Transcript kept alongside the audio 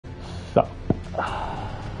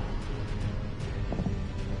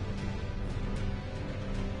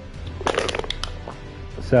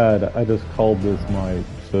sad. I just called this my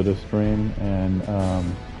soda stream, and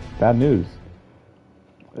bad news.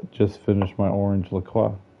 I just finished my orange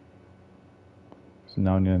LaCroix, so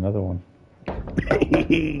now I need another one.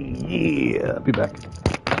 Yeah, be back.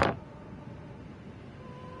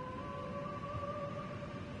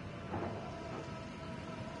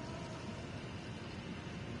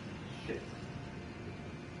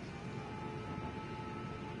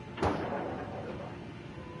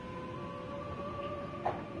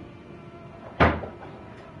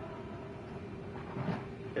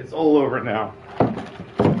 It's all over now.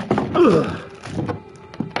 Ugh.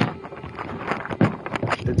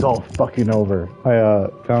 It's all fucking over. I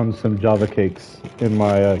found some Java cakes in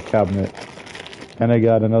my cabinet, and I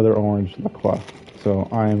got another orange LaCroix. So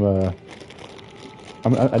I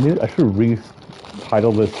should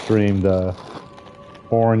retitle this stream the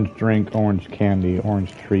Orange Drink, Orange Candy,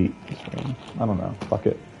 Orange Treat stream. I don't know. Fuck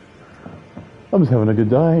it. I'm just having a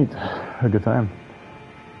good night, a good time.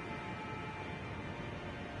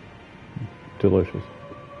 Delicious.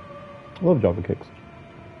 I love Java cakes.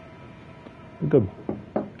 They're good.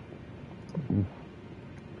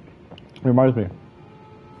 It reminds me,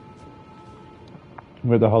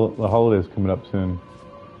 we have the holidays coming up soon,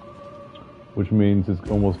 which means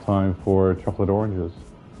it's almost time for chocolate oranges.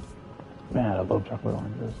 Man, I love chocolate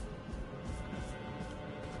oranges.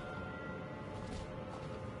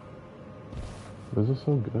 This is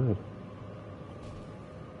so good.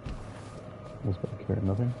 What's back here?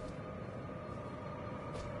 Nothing?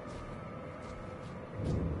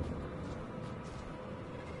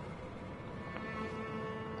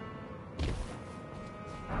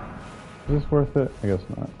 Is this worth it? I guess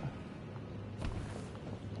not.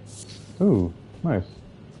 Ooh, nice.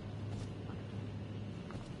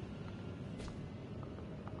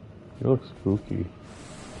 You look spooky.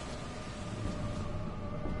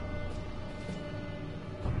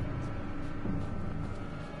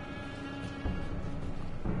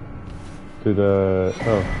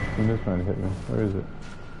 Oh, someone is trying to hit me. Where is it?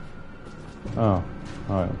 Oh,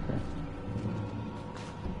 alright, okay.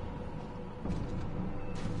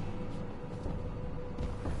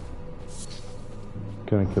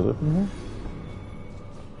 Can I kill it from here?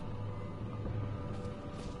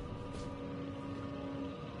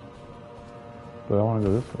 But I want to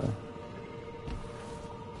go this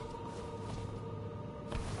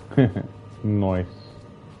way. Nice.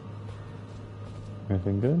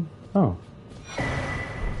 Anything good? Oh.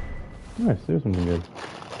 Nice, there's something good.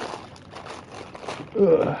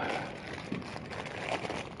 Ugh.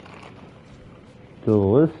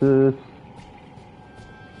 Delicious.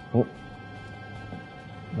 Oh.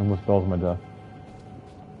 I almost fell to my death.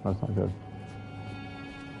 That's not good.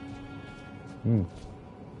 Can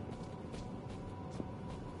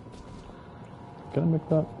I make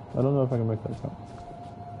that? I don't know if I can make that count.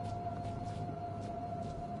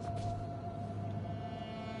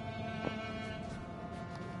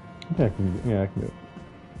 Yeah, I can do it.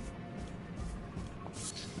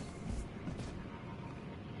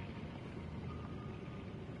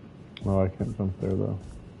 Oh, I can't jump there though.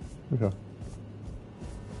 Okay.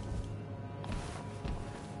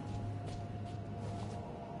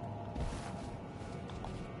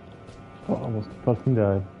 Oh, almost fucking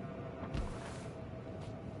died.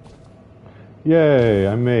 Yay,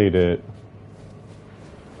 I made it.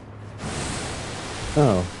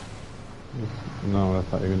 Oh. No,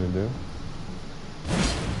 that's what you're gonna do.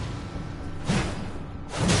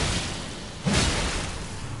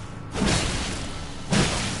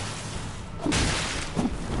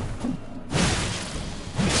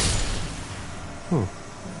 Huh.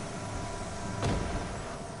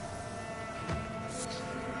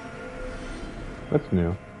 That's new.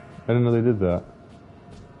 I didn't know they did that.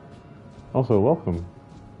 Also, welcome.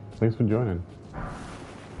 Thanks for joining.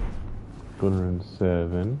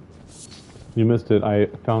 207. You missed it. I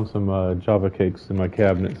found some Java cakes in my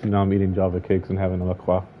cabinet, so now I'm eating Java cakes and having a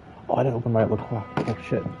LaCroix. Oh, I didn't open my LaCroix. Oh,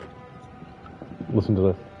 shit. Listen to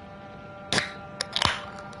this.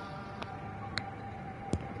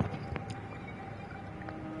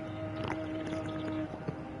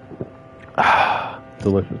 Ah,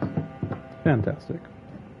 delicious. Fantastic.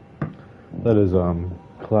 That is,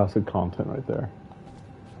 classic content right there.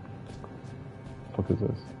 What is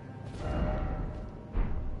this?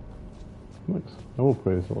 Nice. I will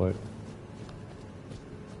praise the light.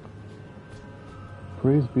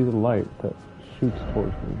 Praise be the light that shoots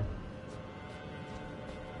towards me.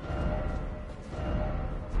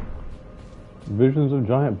 Visions of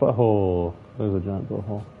giant butthole. There's a giant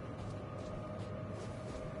butthole.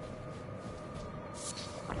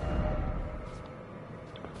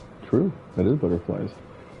 True. That is butterflies.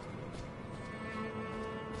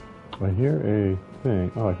 I hear a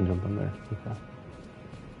thing. Oh, I can jump in there. Okay.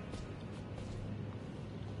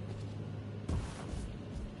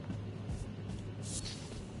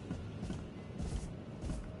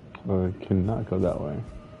 Oh, I cannot go that way.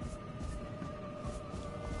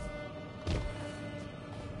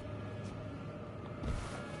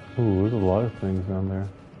 Ooh, there's a lot of things down there.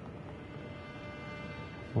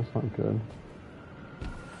 That's not good.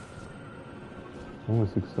 Only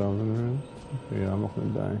 6,000 runes? Yeah, I'm not gonna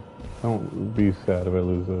die. I won't be sad if I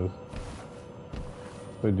lose those.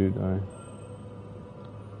 If I do die.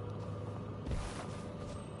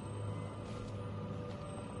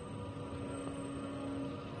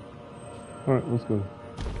 Alright, let's go.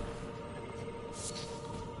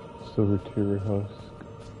 Silver tier husk.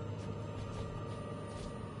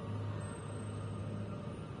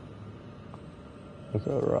 What's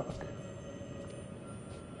that rock?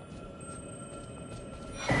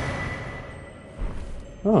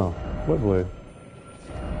 Oh, wet blade.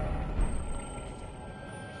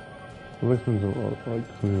 The next one's like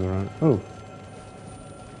something around. Oh!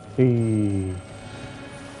 Hey!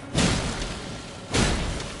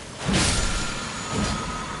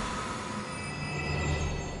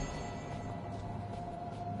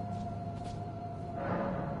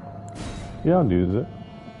 Yeah, I'll use it.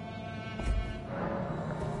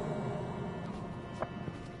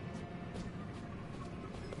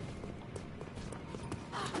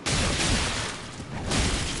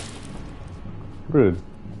 Rude.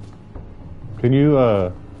 Can you,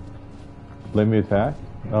 let me attack?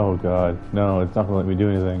 Oh god. No, it's not gonna let me do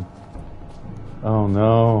anything. Oh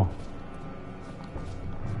no.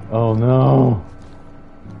 Oh no.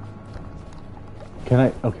 Can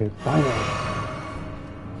I? Okay, finally.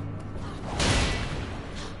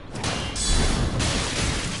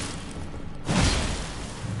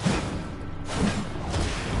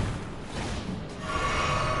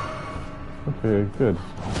 Okay, good.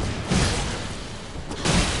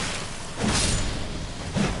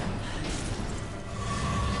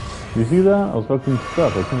 You see that? I was fucking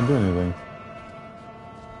stuck. I couldn't do anything.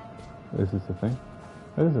 Is this a thing?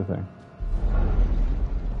 That is a thing.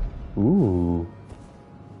 Ooh.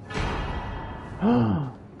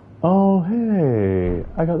 Oh, hey.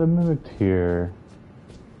 I got the mimicked here.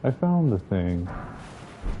 I found the thing.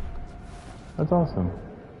 That's awesome.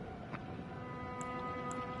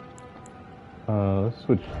 Let's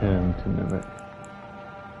switch him to mimic.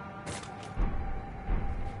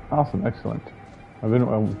 Awesome, excellent. I've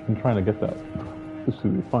been trying to get that. Just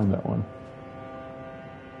to find that one.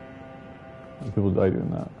 And people die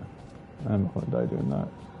doing that. I'm not gonna die doing that.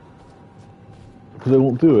 Because I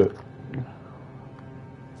won't do it.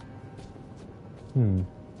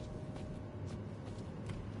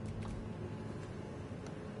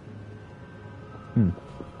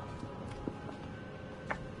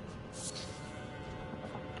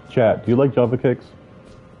 Chat, do you like Java cakes?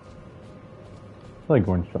 I like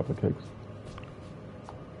orange Java cakes.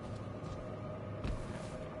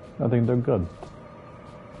 I think they're good.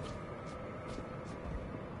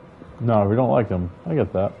 No, if you don't like them, I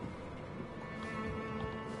get that.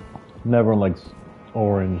 Never likes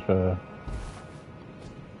orange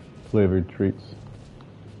flavored treats.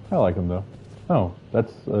 I like them though. Oh,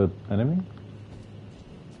 that's an enemy?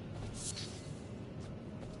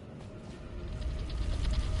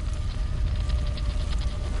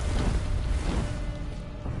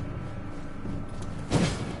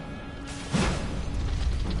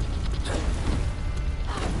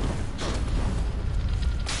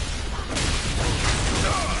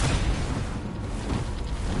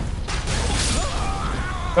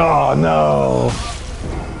 Oh no!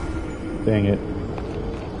 Dang it.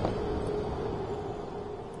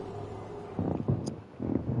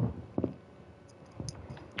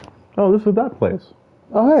 Oh, this is that place.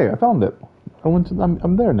 Oh hey, I found it. I went to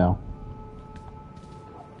I'm there now.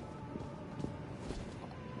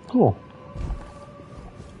 Cool.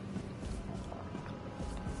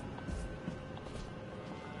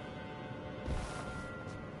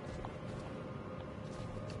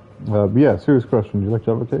 Yeah, serious question. Do you like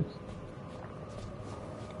Java cakes?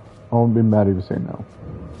 I won't be mad if you say no.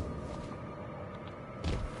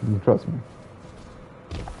 You trust me.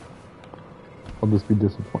 I'll just be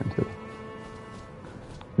disappointed.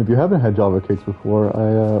 If you haven't had Java cakes before,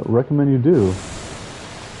 I recommend you do.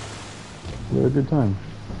 They're a good time.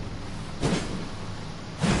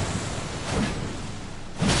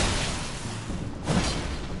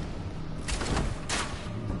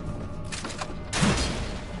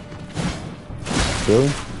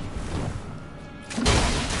 Really?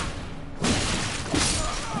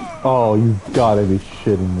 Oh, you gotta be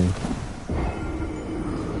shitting me.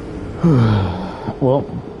 Well,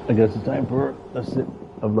 I guess it's time for a sip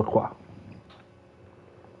of La Croix.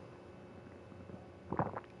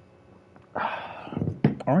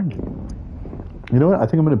 Orange. You know what? I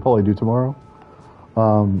think I'm gonna probably do tomorrow.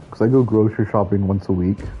 Because I go grocery shopping once a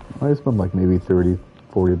week. I spend like maybe 30,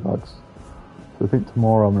 40 bucks. So I think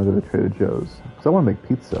tomorrow I'm gonna go to Trader Joe's. Because I want to make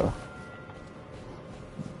pizza.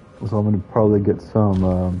 So I'm gonna probably get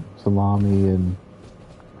some salami and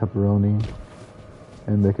pepperoni.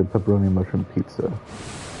 And make a pepperoni and mushroom pizza.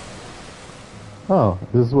 Oh,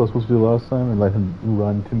 this is what I was supposed to do last time and let him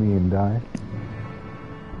run to me and die?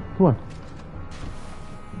 Come on.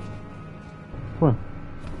 Come on.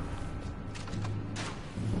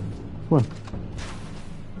 Come on.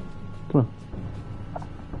 Come on.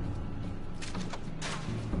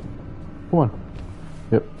 Come on.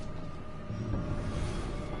 Yep.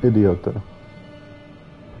 Idiota.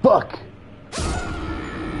 Fuck!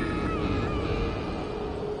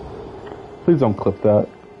 Please don't clip that.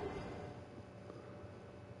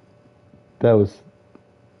 That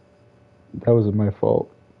wasn't my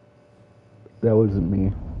fault. That wasn't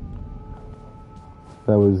me.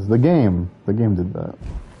 That was the game. The game did that.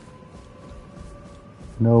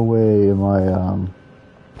 No way am I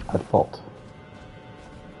at fault.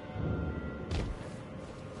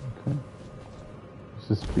 Okay. Let's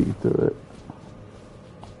just speed through it.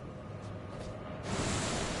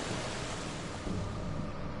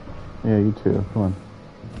 Yeah, you too. Come on.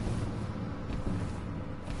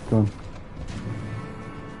 Come on.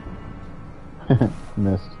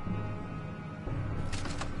 Missed.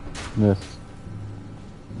 Missed.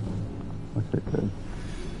 Okay, good.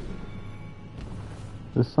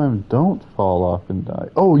 This time, don't fall off and die.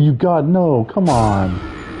 Oh, you god, no! Come on!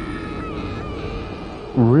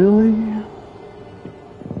 Really?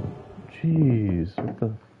 Jeez, what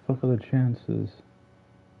the fuck are the chances?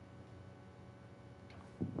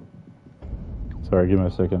 Sorry, give me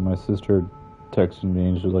a second. My sister texted me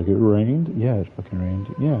and she was like, "It rained?" Yeah, it fucking rained.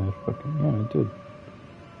 Yeah, it did.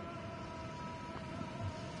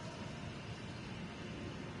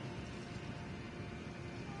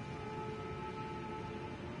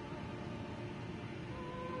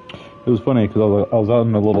 It was funny because I was out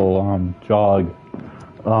on a little jog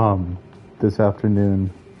this afternoon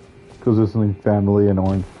because visiting family in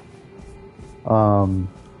Orange.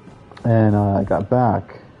 And I got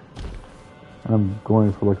back and I'm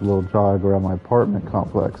going for like a little jog around my apartment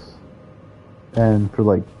complex. And for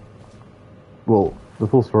like, well, the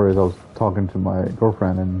full story is I was talking to my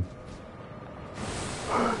girlfriend and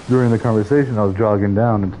during the conversation I was jogging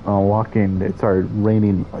down and walking, it started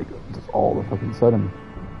raining like just all of a fucking sudden.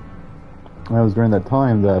 And it was during that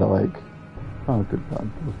time that like, oh good god,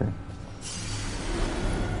 okay.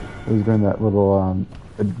 It was during that little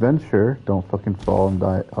adventure, don't fucking fall and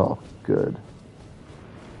die. Oh, good.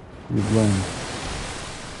 You've learned.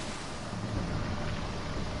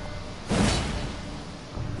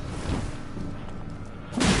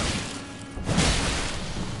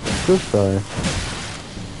 Just die.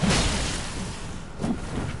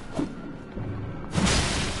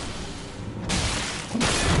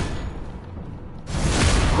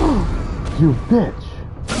 You bitch!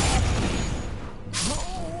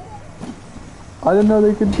 I didn't know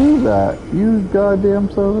they could do that. You goddamn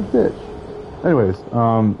son of a bitch. Anyways,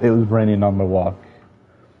 it was raining on my walk.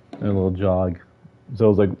 A little jog. So I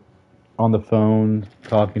was like on the phone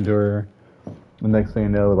talking to her. The next thing you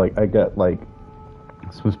know, like I got like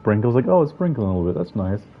some sprinkles. Like, oh, it's sprinkling a little bit. That's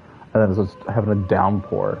nice. And then it was having a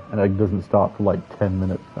downpour, and it doesn't stop for like 10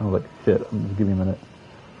 minutes. I was like, shit. Just give me a minute.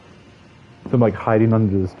 So I'm like hiding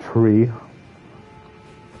under this tree.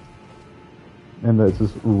 And it's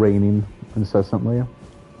just raining incessantly.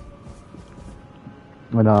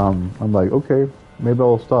 And I'm like, okay, maybe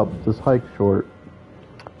I'll stop this hike short.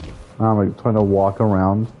 And I'm like trying to walk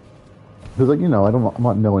around. Because like, you know, I'm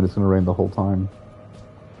not knowing it's gonna rain the whole time.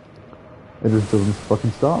 It just doesn't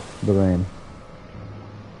fucking stop, the rain.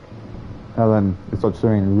 And then it starts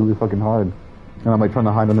raining really fucking hard. And I'm like trying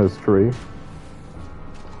to hide under this tree.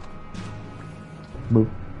 Move.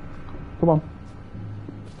 Come on.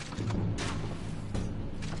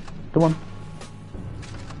 Come on.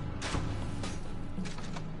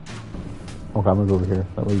 Okay, I'm gonna go over here.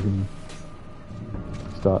 That way you can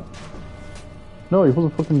stop. No, you're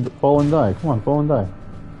supposed to fucking fall and die. Come on, fall and die.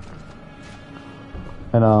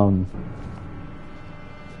 And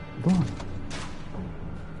come on.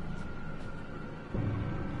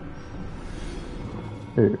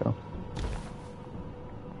 There you go.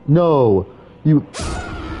 No! You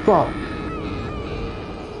fuck!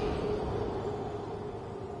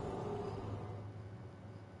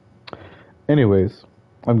 Anyways,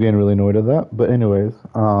 I'm getting really annoyed at that, but anyways,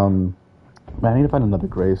 Man, I need to find another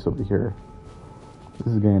Grace over here.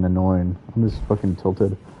 This is getting annoying. I'm just fucking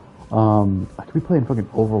tilted. I could be playing fucking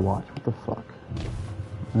Overwatch. What the fuck?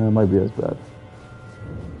 It might be as bad.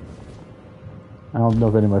 I don't know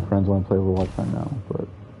if any of my friends want to play Overwatch right now, but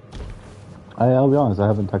I'll be honest, I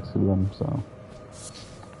haven't texted them, so.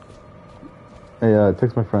 Hey,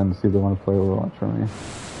 text my friends, see if they want to play Overwatch for me.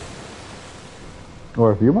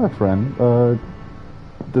 Or if you're my friend,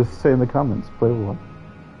 just say in the comments, play Overwatch.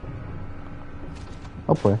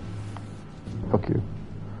 I'll play. Fuck you.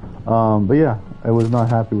 But yeah, I was not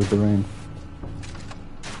happy with the rain.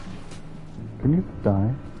 Can you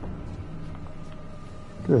die?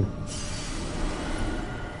 Good.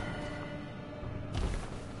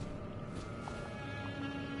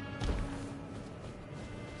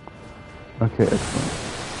 Okay, excellent.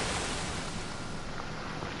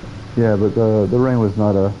 Yeah, but the rain was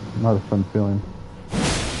not a fun feeling.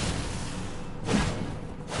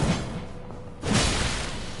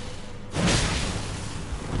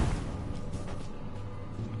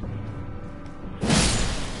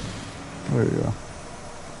 There you go.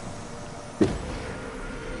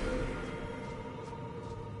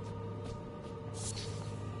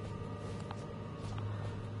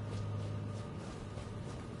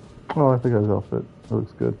 Oh, I think his outfit. It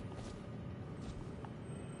looks good.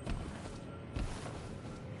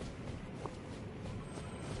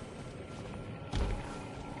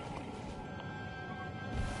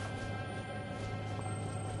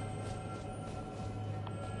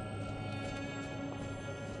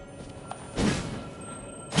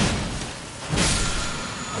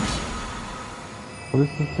 What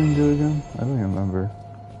does this thing do again? I don't even remember.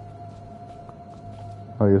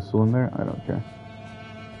 Oh, you're still in there? I don't care.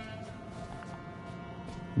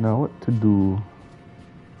 Now what to do?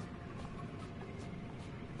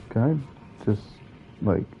 Can I just,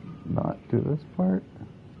 like, not do this part?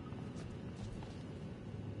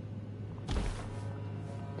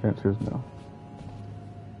 The answer is no.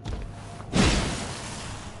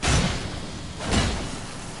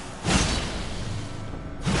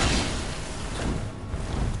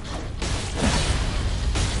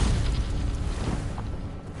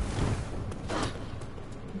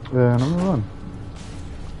 Then I'm gonna run.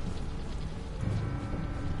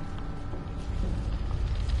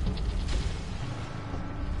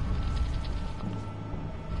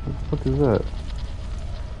 What the fuck is that?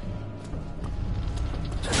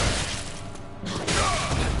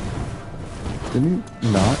 Can you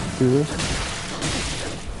not do this?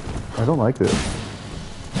 I don't like this.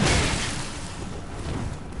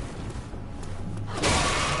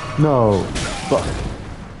 No. Fuck.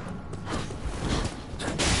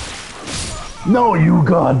 No, you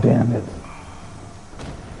goddamn it.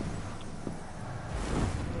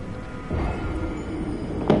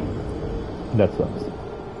 That sucks.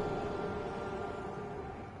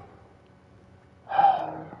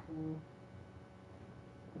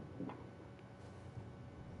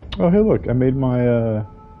 Oh, hey, look, I made my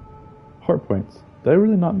heart points. Did I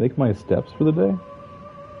really not make my steps for the day?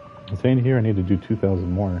 It's saying here I need to do 2,000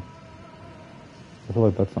 more. I feel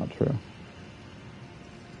like that's not true.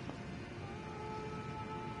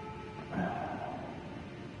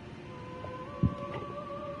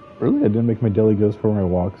 Really? I didn't make my daily goals for my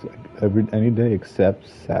walks any day except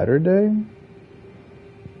Saturday?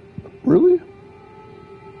 Really?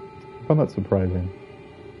 I found that surprising.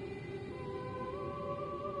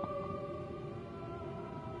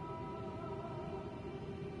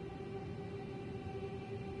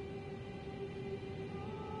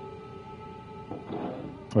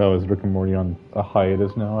 Well, is Rick and Morty on a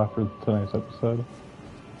hiatus now after tonight's episode?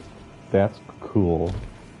 That's cool.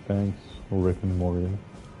 Thanks, Rick and Morty.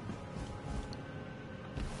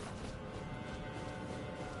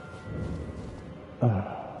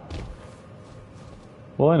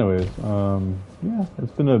 Well, anyways, yeah,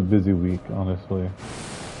 it's been a busy week, honestly.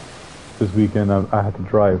 This weekend, I had to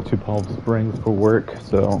drive to Palm Springs for work,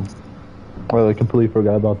 so I completely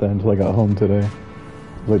forgot about that until I got home today.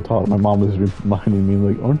 My mom was reminding me,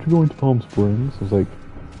 like, aren't you going to Palm Springs? I was like,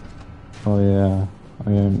 oh yeah,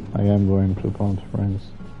 I am going to Palm Springs.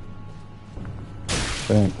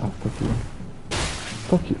 Dang, oh, fuck you.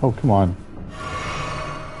 Fuck you, oh, come on.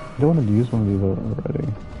 I don't want to use one of these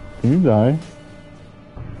already. Can you die?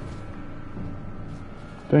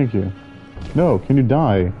 Thank you. No, can you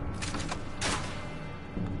die?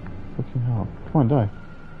 Fucking hell. Come on, die.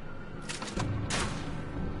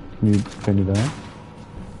 Can you die?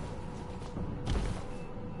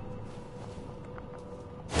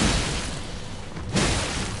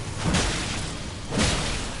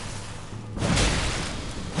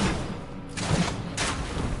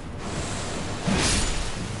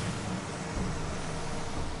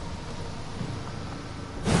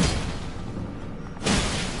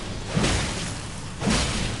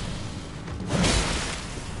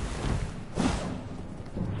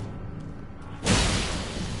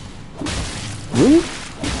 Really?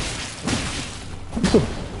 What the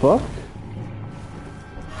fuck?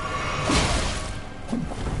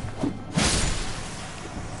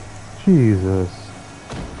 Jesus.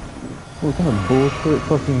 What kind of bullshit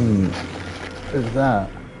fucking is that?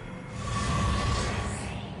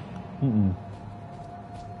 Mm-mm.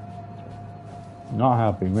 Not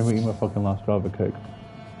happy. Maybe eat my fucking last Java cake.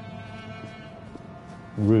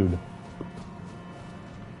 Rude.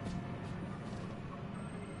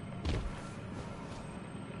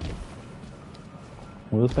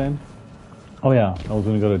 What was I saying? Oh yeah, I was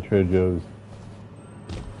gonna go to Trader Joe's.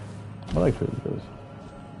 I like Trader Joe's.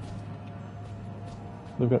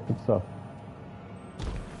 They've got good stuff.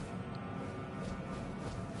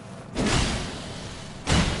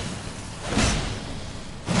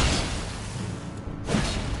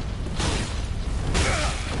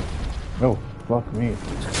 No, fuck me.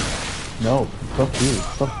 No, fuck you.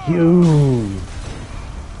 Fuck you!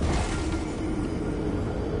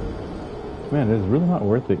 Man, it's really not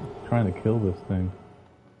worth it trying to kill this thing.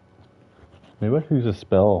 Maybe I should use a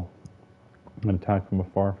spell and attack from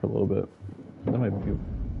afar for a little bit. That might be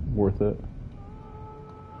worth it.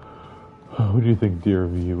 What do you think, dear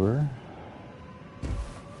viewer?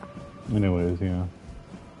 Anyways, yeah.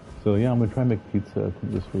 So yeah, I'm gonna try and make pizza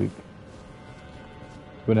this week.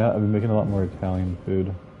 But I've been making a lot more Italian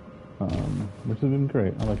food, which has been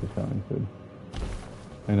great. I like Italian food.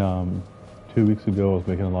 And 2 weeks ago, I was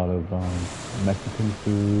making a lot of Mexican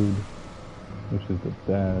food, which is the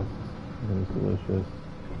best. It was delicious.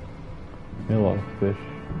 Made a lot of fish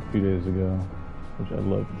a few days ago, which I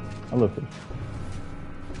love. I love fish.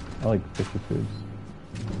 I like fishy foods.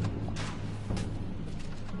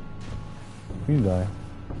 You die.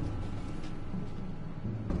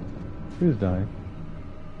 Who's dying?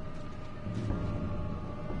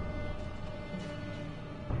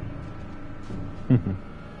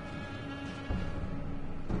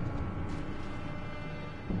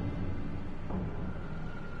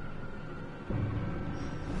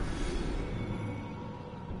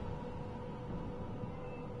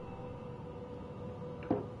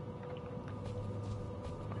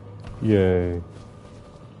 Yay.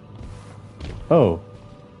 Oh.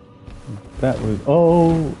 That was...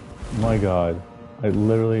 Oh my god. I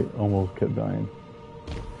literally almost kept dying.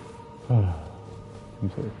 I'm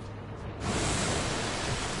sorry.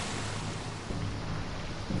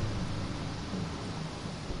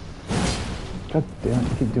 God damn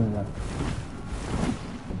it, I keep doing that.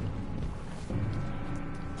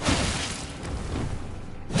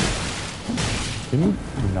 Can you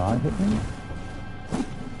not hit me?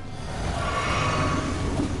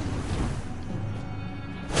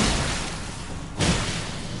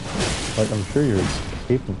 Like, I'm sure you're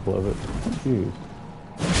capable of it. Jeez.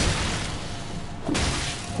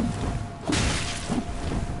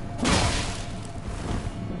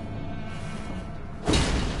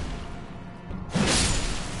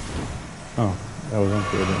 Oh, that was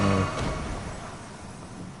empty, I didn't know.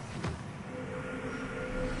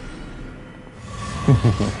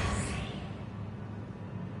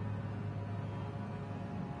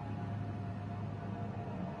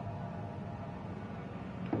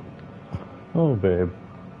 Oh, babe.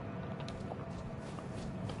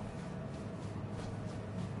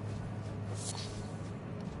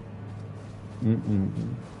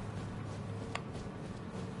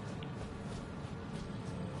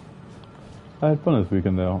 I had fun this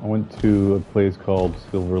weekend though. I went to a place called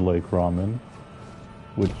Silver Lake Ramen,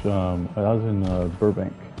 which I was in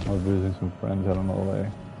Burbank. I was visiting some friends out in LA,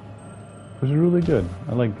 which is really good.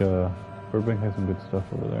 I like Burbank has some good stuff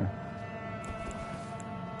over there.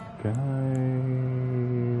 Can I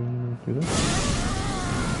do this?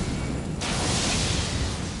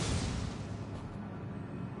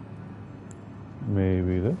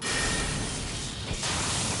 Maybe this?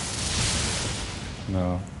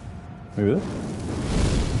 No. Maybe this?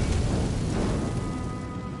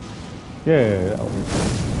 Yeah. That'll be fun.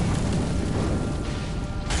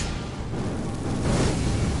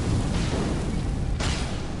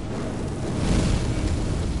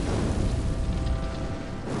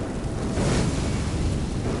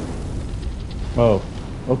 Oh,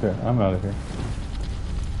 okay, I'm out of here.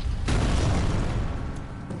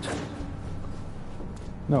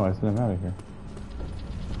 No, I said I'm out of here.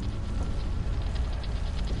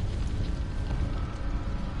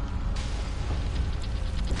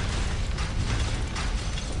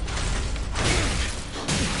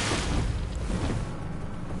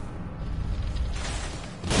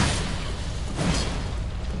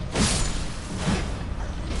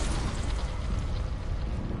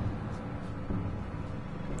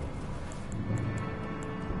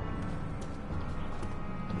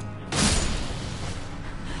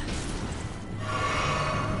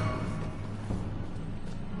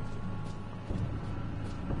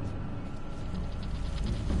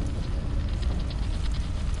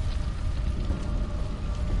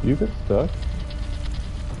 You get stuck?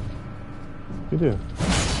 You do.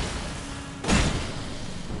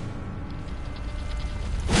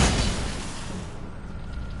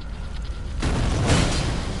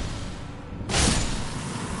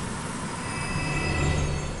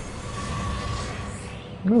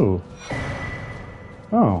 Ooh.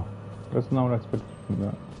 Oh. That's not what I expected from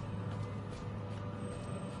that.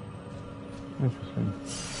 Interesting.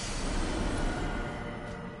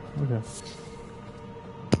 Okay.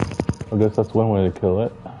 I guess that's one way to kill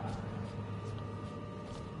it.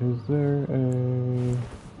 Is there a...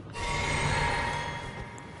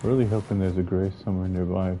 Really hoping there's a grace somewhere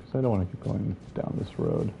nearby, because I don't want to keep going down this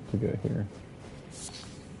road to get here.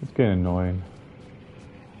 It's getting annoying.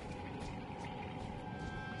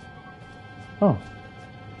 Oh,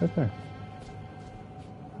 right there.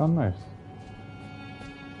 How nice.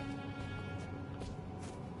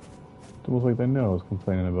 It's almost like they know I was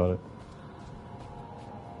complaining about it.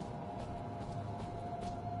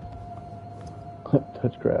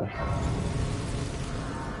 Touch grass.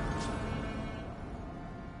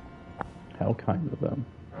 How kind of them.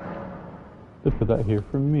 They put that here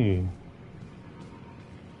for me.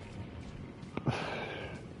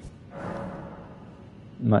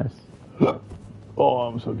 Nice. Oh,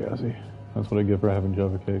 I'm so gassy. That's what I get for having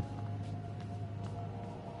Java cake.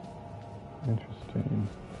 Interesting.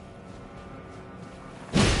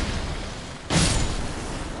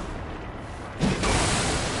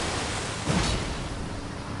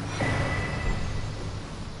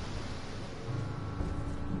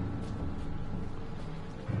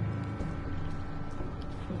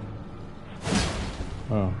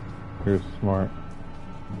 Oh, you're smart.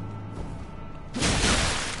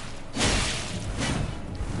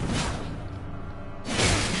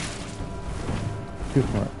 Too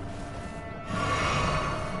smart.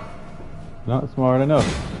 Not smart enough.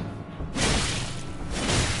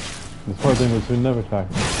 The smart thing was to never attack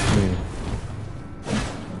me.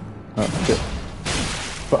 Oh shit.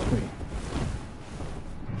 Fuck me.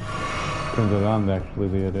 Turns out I'm actually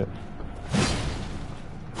the idiot.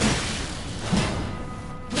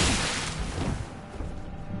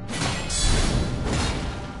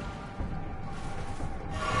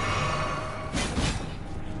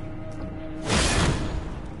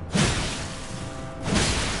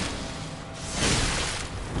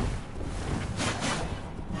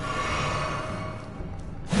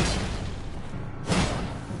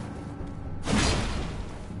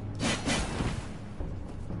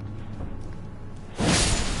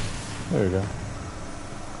 There we go.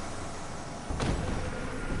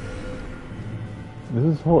 Is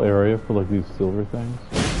this whole area for like these silver things?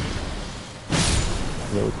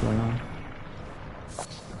 Is that what's going on?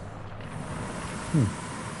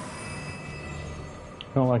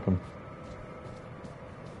 I don't like them.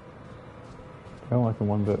 I don't like them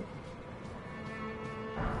one bit.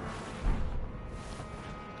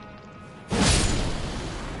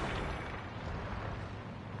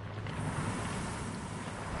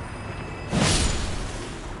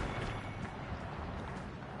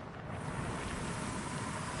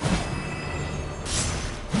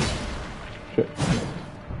 Shit.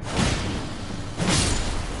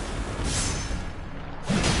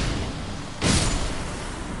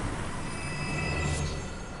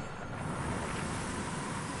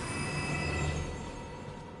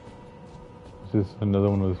 Is this another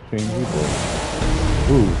one of those chain people?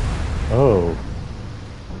 Ooh. Oh.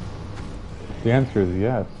 The answer is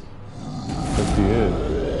yes. Yes, he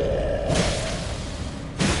is.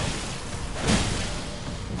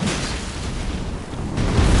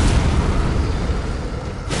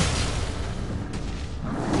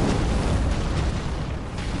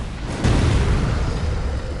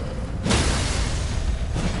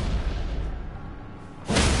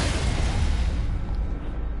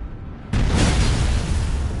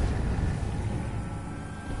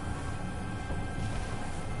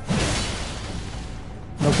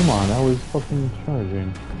 No, come on, I was fucking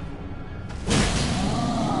charging.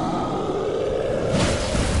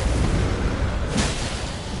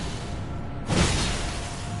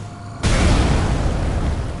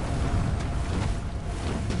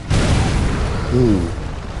 Ooh.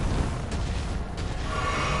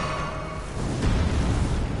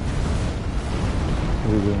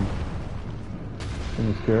 What are you doing?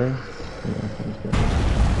 Something scary? Yeah, something scary.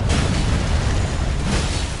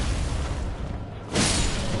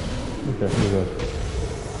 Okay, here we go.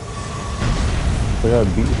 So I gotta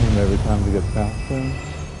beat him every time to get past him.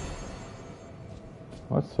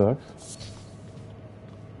 Well, that sucks.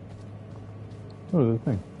 Oh, there's a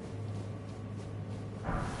thing.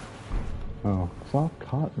 Oh, soft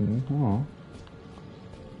cotton. Oh.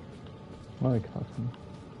 I like cotton.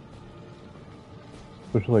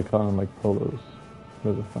 Especially like cotton like polos.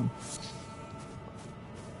 Those are fun.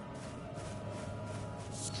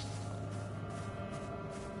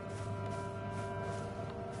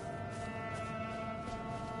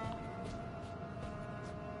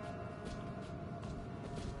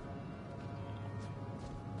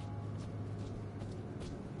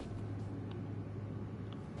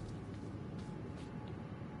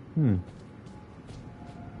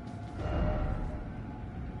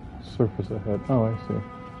 Surface ahead. Oh, I see.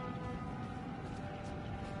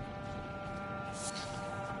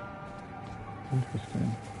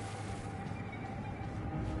 Interesting.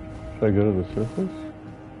 Should I go to the surface?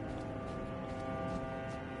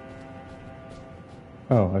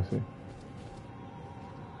 Oh, I see.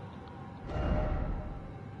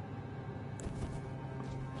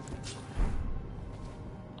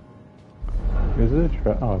 Is it a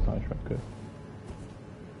trap? Oh, it's not a trap. Good.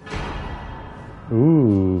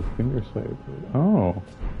 Ooh, finger swipe. Oh.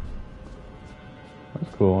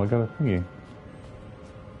 That's cool. I got a thingy.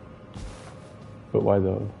 But why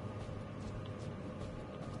though?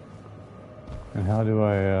 And how do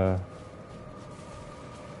I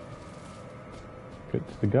get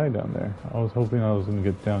to the guy down there? I was hoping I was going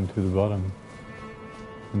to get down to the bottom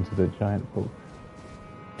into the giant boat.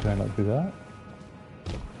 Can I not do that?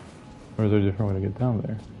 Or is there a different way to get down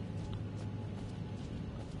there?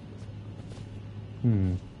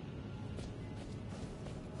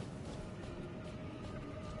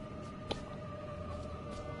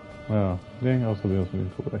 Oh, dang, also be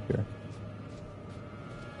something cool back here.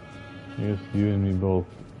 I guess you and me both.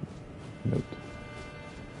 Note.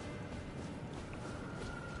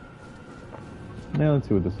 Now let's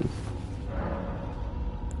see what this is.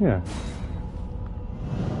 Yeah.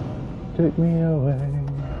 Take me away,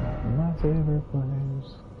 my favorite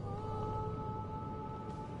place.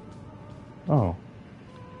 Oh.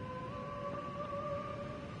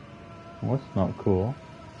 Well, that's not cool.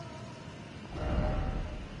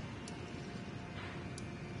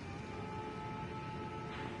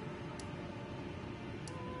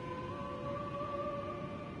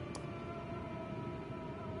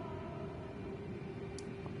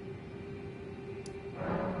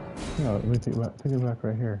 No, let me take it back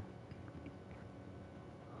right here.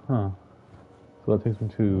 Huh. So that takes me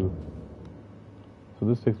to... So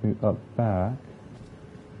this takes me up back.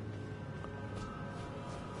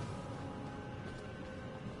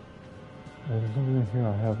 There's something in here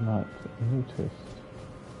I have not noticed.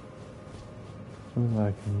 Something that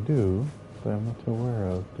I can do, but I'm not aware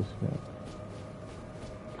of just yet.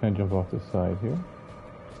 Can I jump off the side here?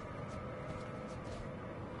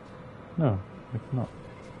 No, I cannot.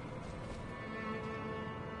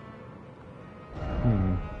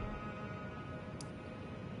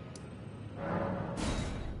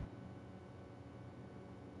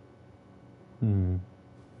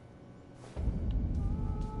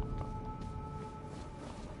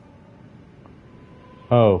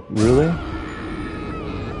 Oh, really?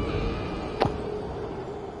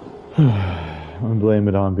 I'm gonna blame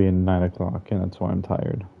it on being 9 o'clock, and that's why I'm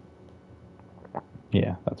tired.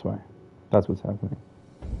 Yeah, that's why. That's what's happening.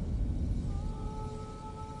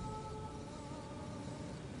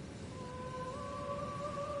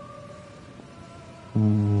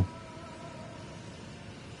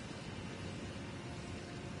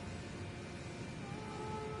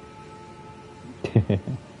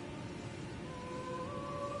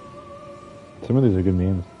 Some of these are good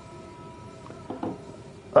memes.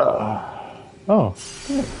 Oh,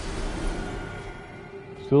 good.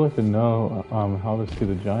 Still like to know how to see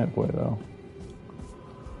the giant boy though.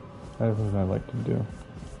 That is something I'd like to do.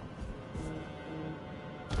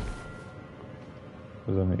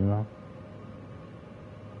 Was that an email?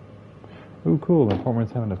 Ooh, cool. The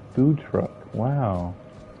apartment's having a food truck. Wow.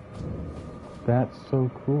 That's so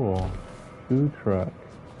cool. Food truck.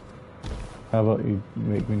 How about you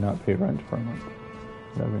make me not pay rent for a month?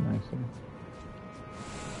 That'd be nice.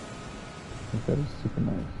 I think that is super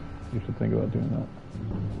nice. You should think about doing that.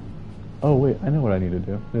 Oh wait, I know what I need to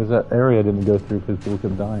do. There's that area I didn't go through because people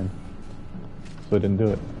kept dying. So I didn't do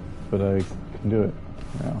it. But I can do it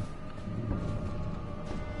now.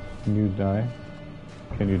 Can you die?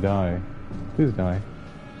 Can you die? Please die.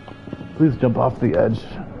 Please jump off the edge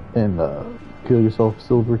and kill yourself,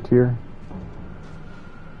 Silver Tier.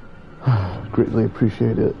 Greatly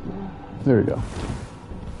appreciate it. There we go.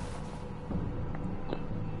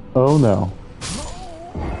 Oh no.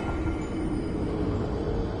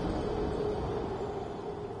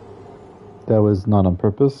 That was not on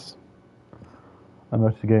purpose. I'm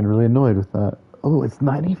actually getting really annoyed with that. Oh, it's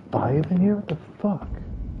 95 in here? What the fuck?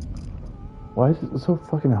 Why is it so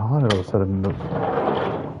fucking hot all of a sudden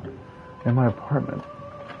in my apartment?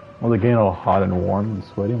 Well, they're getting all hot and warm and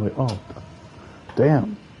sweaty. I'm like, oh,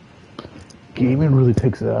 damn. Gaming really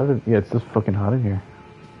takes it out of it. Yeah, it's just fucking hot in here.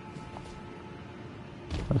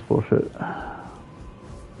 That's bullshit.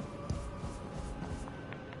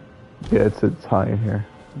 Yeah, it's hot in here.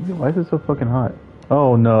 Why is it so fucking hot?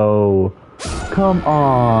 Oh no. Come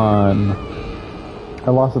on.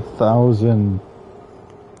 I lost 1,000.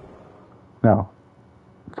 No.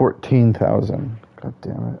 14,000. God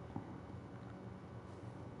damn it.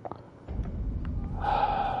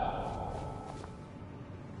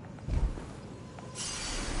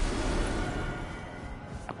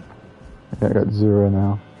 Yeah, I got 0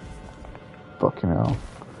 now. Fucking hell.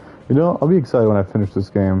 You know, I'll be excited when I finish this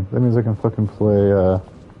game. That means I can fucking play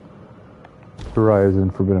Horizon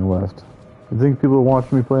Forbidden West. You think people will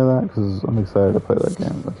watch me play that? Because I'm excited to play that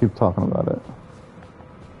game. I keep talking about it.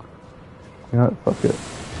 You know what? Fuck it.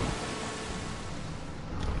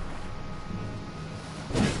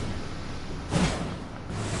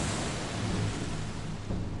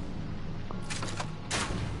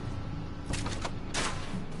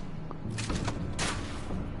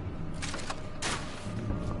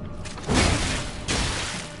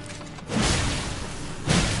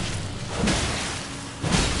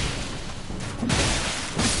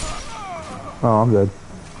 Oh, I'm dead.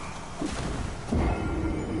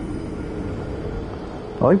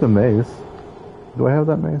 I like the mace. Do I have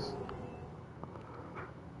that mace?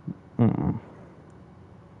 Mm-mm.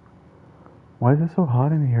 Why is it so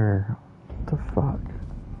hot in here? What the fuck?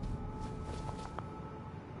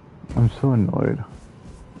 I'm so annoyed.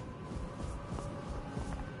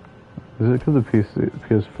 Is it because the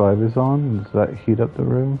PS5 is on? Does that heat up the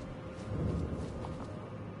room?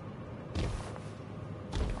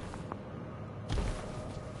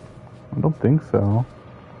 I don't think so.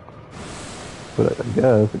 But I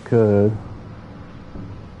guess it could.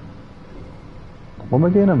 Why am I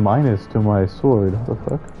getting a minus to my sword? What the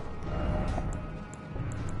fuck?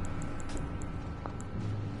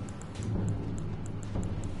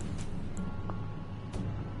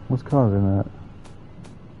 What's causing that?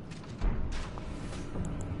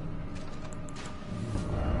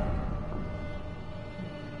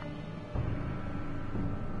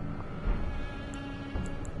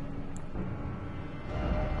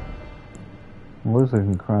 Looks like I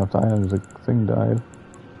can craft items, the thing died.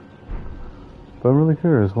 But I'm really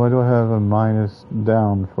curious, why do I have a minus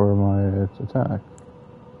down for my attack?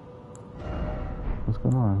 What's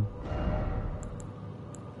going on?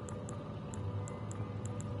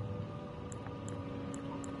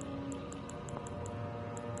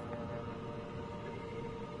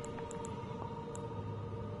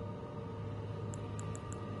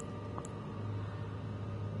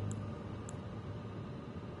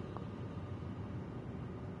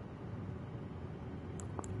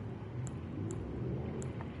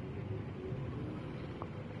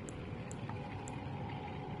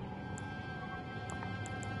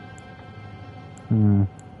 Hmm.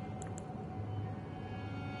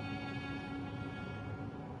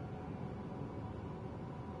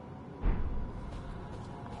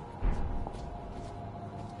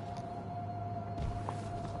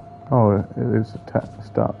 Oh, it is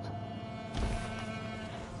stopped.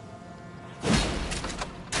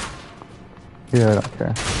 Yeah, I don't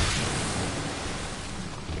care.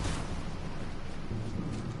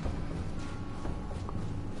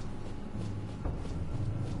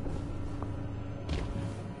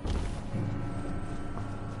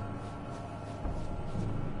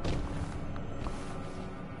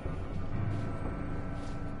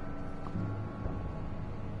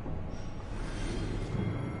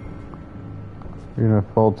 You're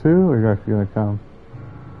gonna fall too, or you're actually gonna come?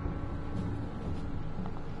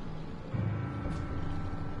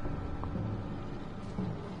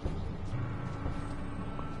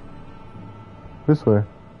 This way.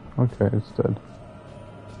 Okay, it's dead.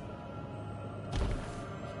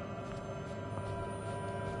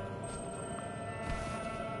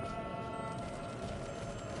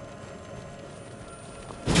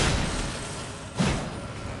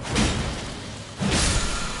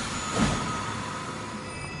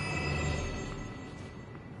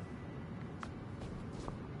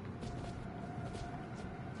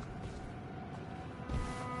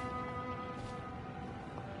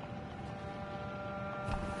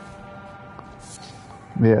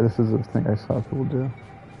 Yeah, this is the thing I saw people do.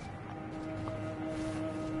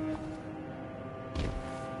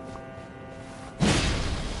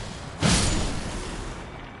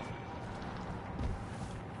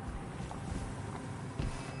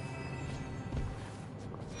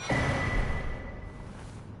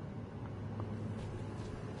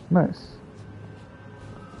 Nice.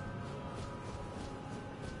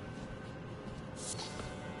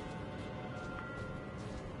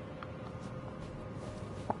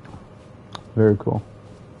 Very cool.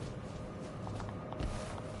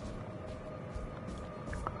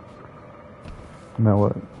 Now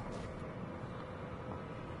what?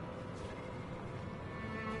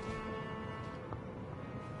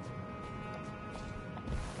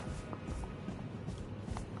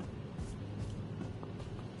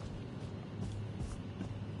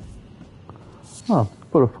 Oh,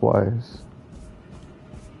 butterflies.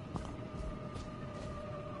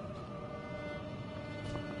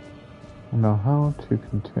 Now how to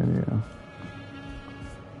continue?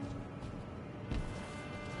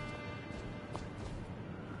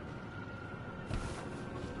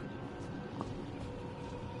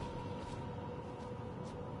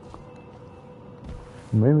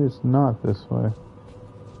 Maybe it's not this way.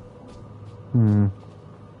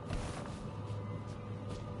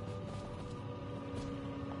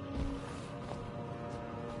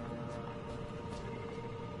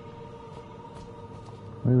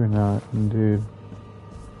 Maybe not, indeed.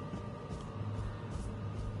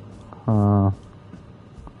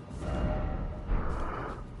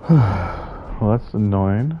 Well, that's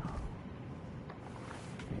annoying.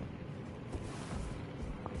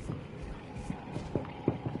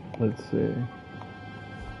 Let's see.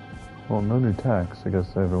 Well, no new tax. I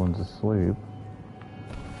guess everyone's asleep.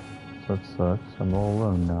 So that sucks. I'm all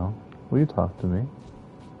alone now. Will you talk to me?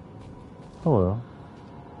 Hello.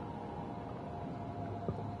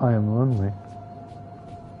 I am lonely.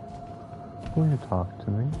 Will you talk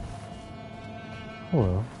to me?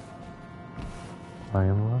 Hello. I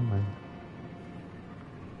am lonely.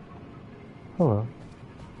 Hello.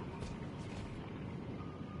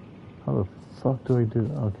 How the fuck do I do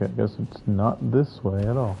that? Okay, I guess it's not this way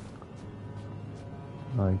at all.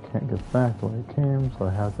 I can't get back the way I came, so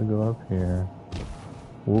I have to go up here.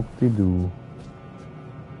 Whoop-de-doo.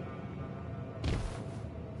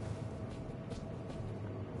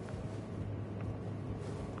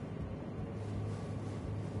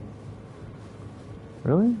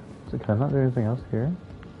 Really? So can I not do anything else here?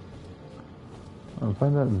 I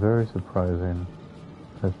find that very surprising.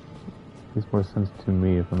 That makes more sense to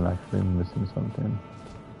me if I'm actually missing something.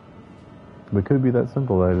 But it could be that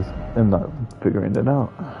simple. I just am not figuring it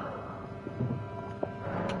out.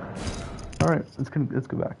 Alright, let's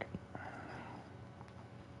go back.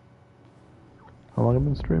 How long have I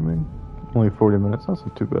been streaming? Only 40 minutes, that's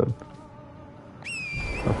not too bad.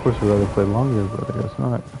 Of course we'd rather play longer, but I guess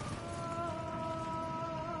not.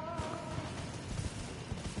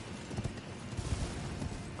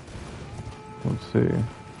 Let's see.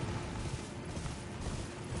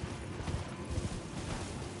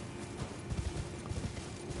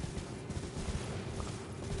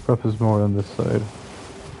 Prep is more on this side.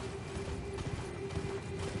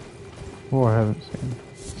 Or I haven't seen.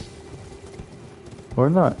 Or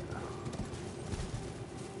not.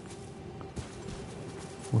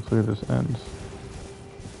 Looks like it just ends.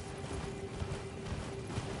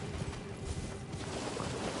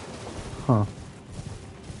 Huh.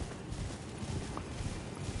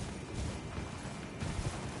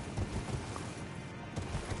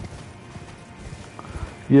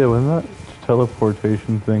 Yeah, when that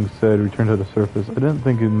teleportation thing said return to the surface, I didn't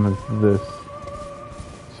think it meant this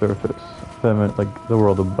surface. That meant like the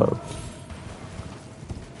world above.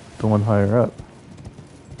 The one higher up.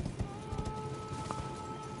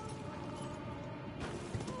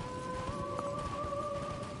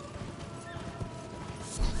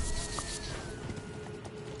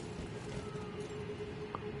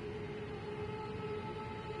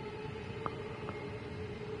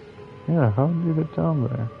 Yeah, how did you get down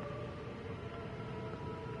there?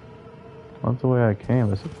 Not the way I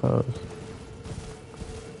came, I suppose.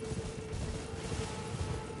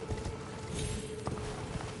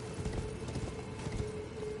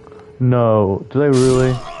 No, did I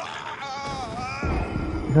really?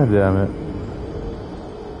 God damn it.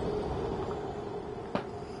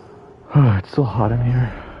 It's so hot in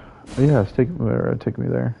here. Yeah, take me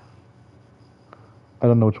there. I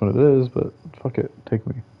don't know which one it is, but fuck it, take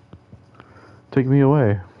me. Take me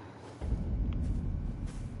away.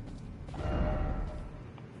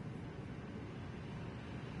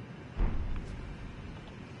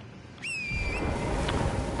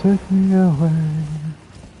 Take me away.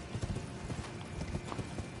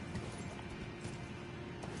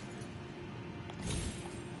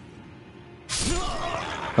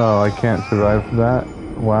 Oh, I can't survive that?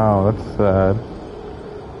 Wow, that's sad.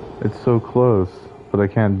 It's so close, but I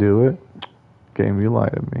can't do it? Game, you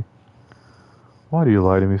lied to me. Why do you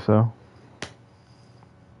lie to me so?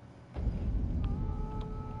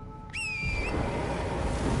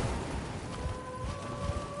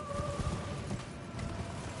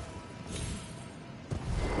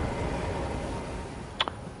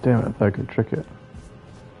 Damn it, if I could trick it.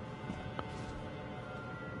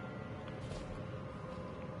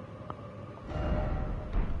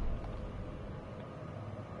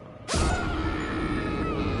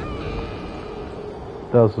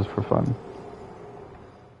 That was just for fun.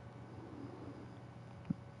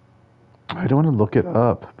 I don't want to look it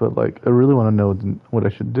up, but like, I really want to know what I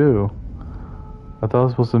should do. I thought I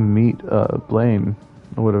was supposed to meet Blaine,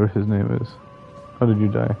 or whatever his name is. How did you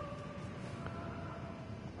die?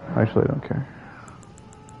 Actually, I don't care.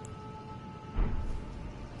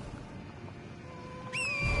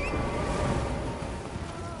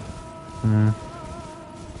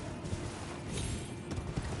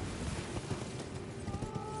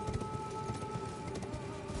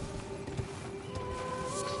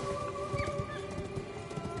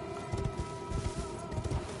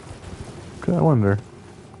 I wonder.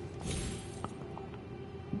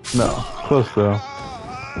 No, close though.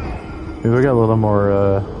 If I got a little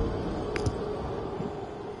more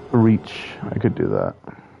reach, I could do that.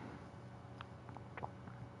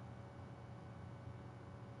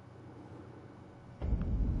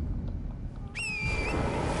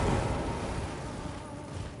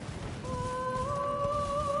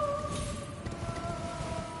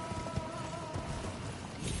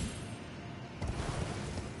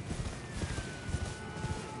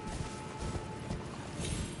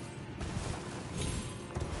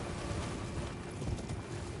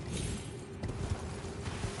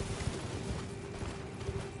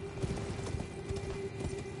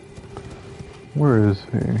 Where is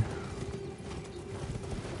he?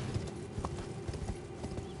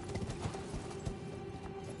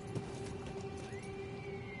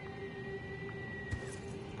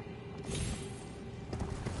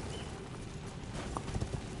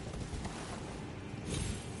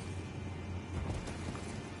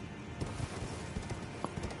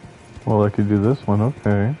 Well, I could do this one,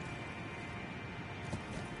 okay.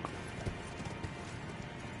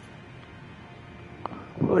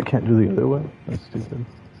 Well, I can't do the other way. That's stupid.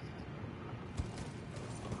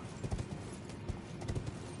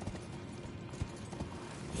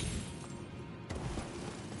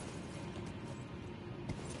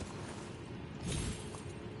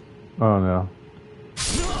 Oh no.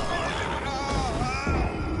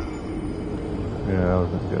 Yeah, that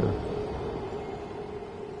wasn't good.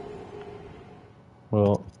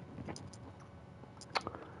 Well,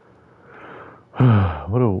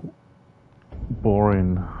 what a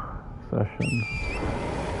boring session.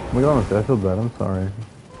 Oh my god, honestly, I feel bad. I'm sorry.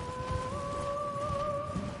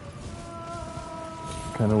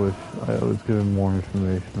 Kind of wish I was given more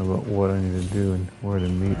information about what I need to do and where to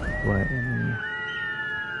meet Sparling.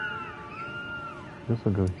 This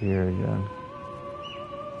will go here again.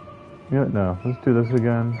 You know what, no, let's do this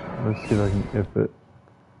again. Let's see if I can, if it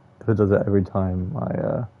does it every time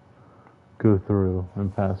I go through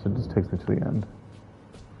and pass, it just takes me to the end.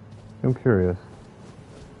 I'm curious.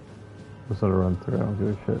 Just let it run through, I don't give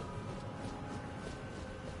a shit.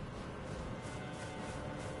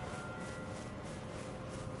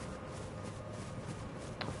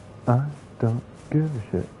 I don't give a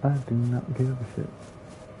shit. I do not give a shit.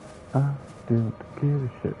 I don't give a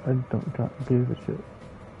shit. I don't give a shit.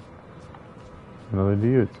 Another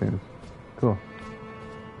D, it seems. Cool.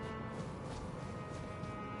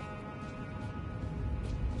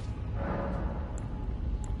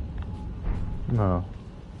 No.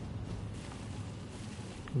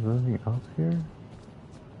 Is there anything else here?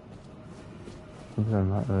 Something I'm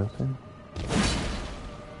not noticing?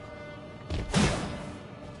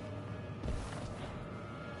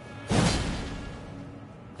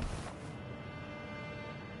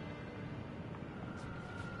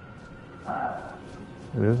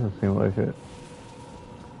 It doesn't seem like it.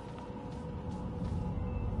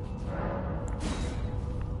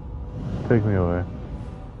 Take me away.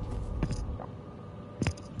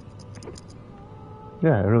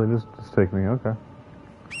 Yeah, it really just take me, okay.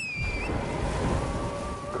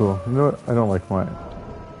 Cool. You know what? I don't like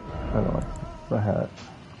the hat.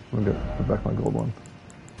 I'm gonna put back my gold one.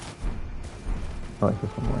 I like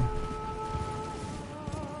this one more.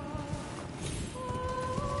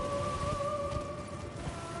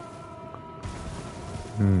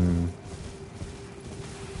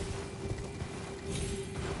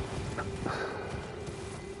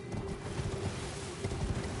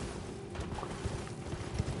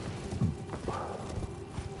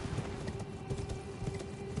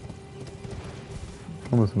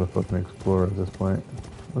 I'm just gonna fucking explore at this point.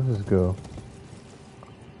 Let's just go.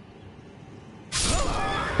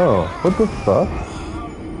 Oh, what the fuck?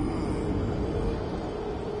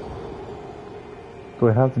 Do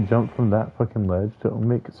I have to jump from that fucking ledge to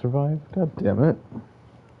make it survive? God damn it.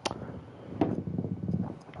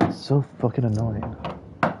 So fucking annoying.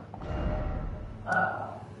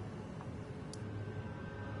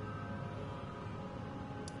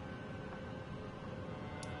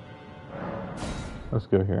 Let's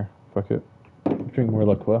go here. Fuck it. Drink more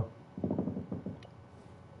liqueur.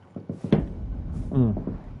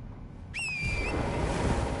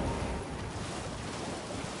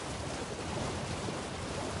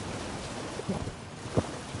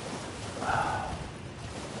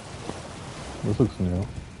 This looks new.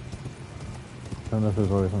 I don't know if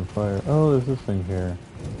there's always on fire. Oh, there's this thing here.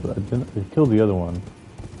 But I killed the other one.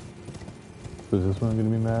 So is this one gonna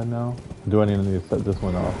be mad now? Do I need to set this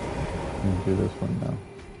one off and do this one now?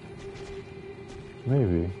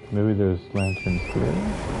 Maybe. Maybe there's lanterns here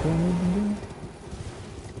that I need to do?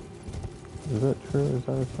 Is that true? Is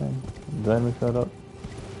that a thing? Did I make that up?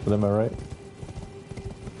 But am I right?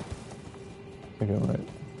 I think I'm right.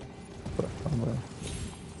 But somewhere.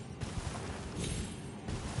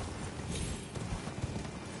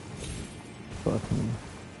 Fucking.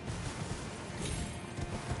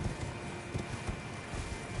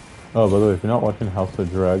 Oh, by the way, if you're not watching House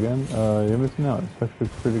of Dragon, you're missing out. It's actually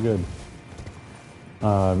pretty good.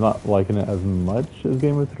 I'm not liking it as much as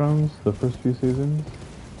Game of Thrones, the first few seasons.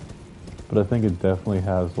 But I think it definitely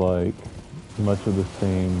has, like, much of the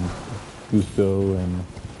same gusto and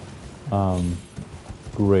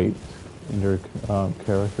great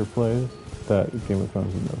character plays that Game of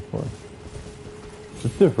Thrones is known for.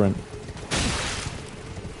 It's different.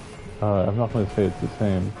 I'm not going to say it's the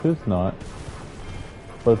same, because it's not.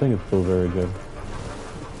 But I think it's still very good.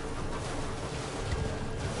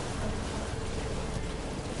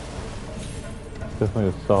 Definitely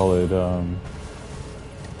a solid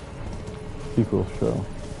sequel show.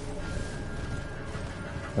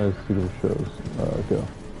 As sequel shows go.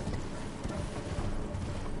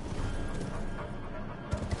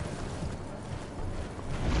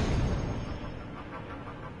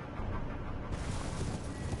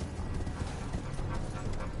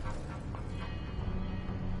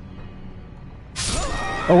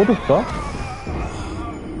 Oh, what the fuck?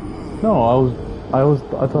 No, I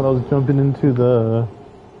thought I was jumping into the...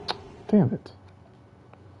 Damn it.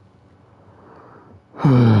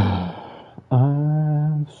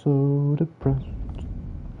 I'm so depressed.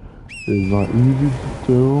 It's not easy to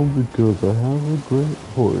tell because I have a great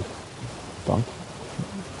horse. Donkey?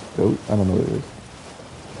 Goat? I don't know what it is.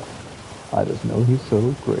 I just know he's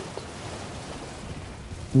so great.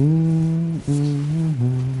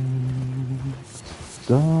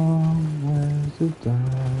 Somewhere's it down?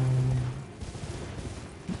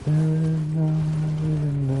 There is no way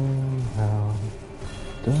to know how.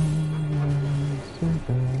 Somewhere's it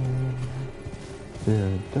down? There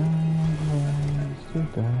are downwards to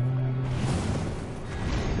down.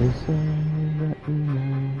 They say that we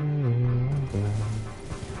never go.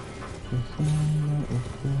 They say that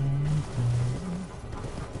it's going.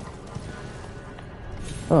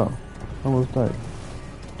 Oh, almost died.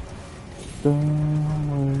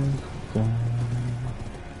 Downwards down.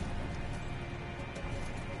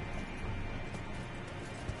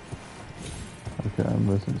 Okay, I'm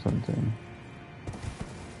missing something.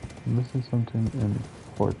 I'm missing something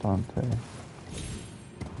importante.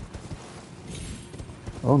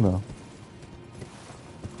 Oh no.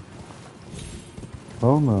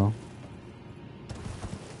 Oh no.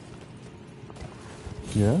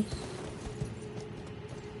 Yes?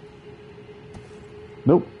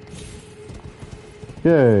 Nope.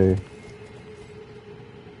 Yay.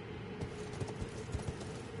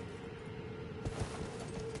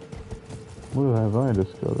 What have I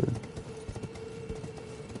discovered?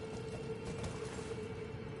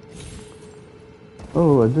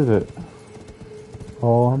 Oh, I did it.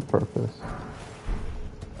 All on purpose.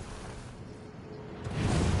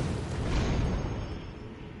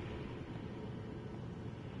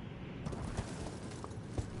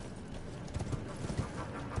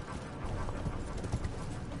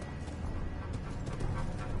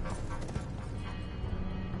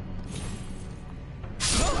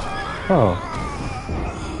 Oh.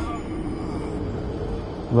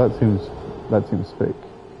 That seems fake.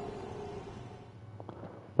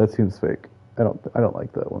 That seems fake. I don't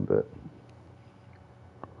like that one bit.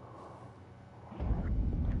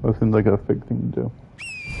 That seems like a fake thing to do.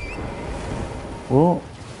 Well,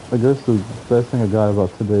 I guess the best thing I got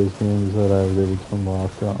about today's game is that I was able to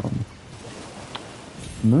unlock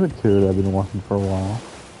Mimic 2 that I've been watching for a while.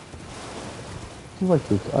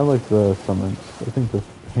 I like the summons. I think they're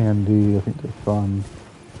handy, I think they're fun.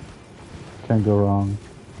 Can't go wrong.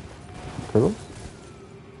 Turtles?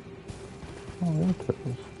 Oh, they're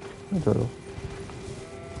turtles. They're turtles.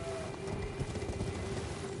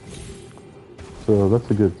 so that's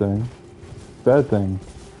a good thing. Bad thing.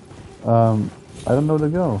 I don't know where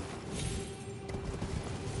to go.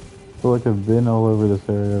 I feel like I've been all over this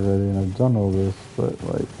area already and I've done all this, but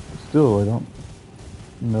like, still I don't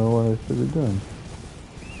know what I should be doing.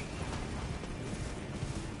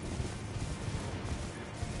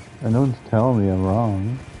 And no one's telling me I'm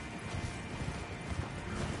wrong.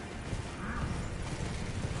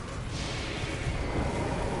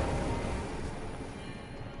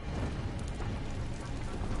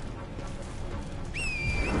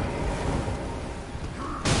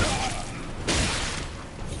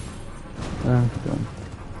 Done.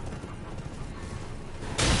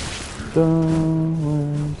 Done,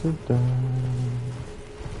 where's it done?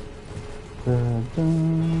 Done,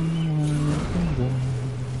 where's it done?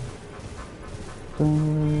 Done,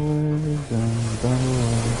 where's it done? Done,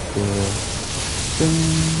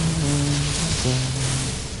 where's it done?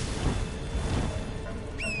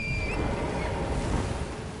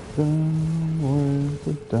 Done, where's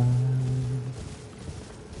it done?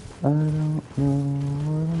 I don't know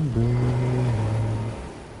what I'm doing,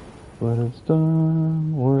 but it's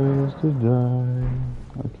done, where's the die?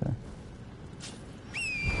 Okay.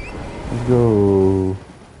 Let's go.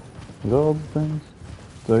 Is that all the things?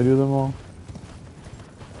 Did I do them all?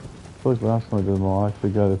 I feel like last time I did them all, I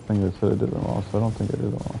actually got a thing that said I did them all, so I don't think I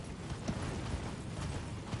did them all.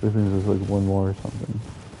 I think there's like one more or something.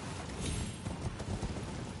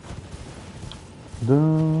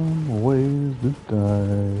 Dumb ways to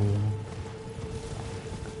die.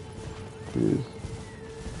 Jeez.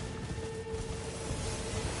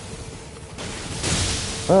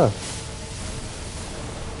 Ah!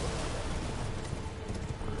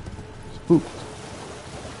 Spooked.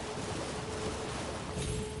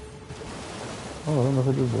 Oh, I don't know if I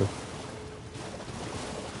did this.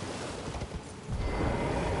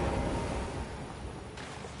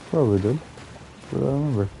 Probably did. But I don't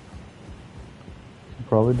remember.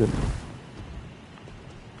 Probably didn't.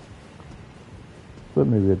 But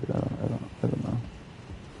maybe I did. I don't know.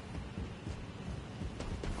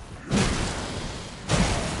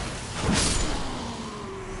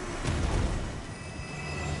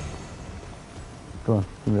 Come on,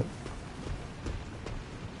 give me it.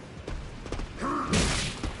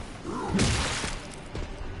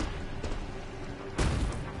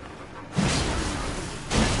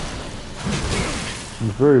 It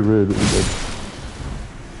was very rude what you did.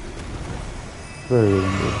 Very rude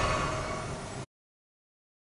indeed.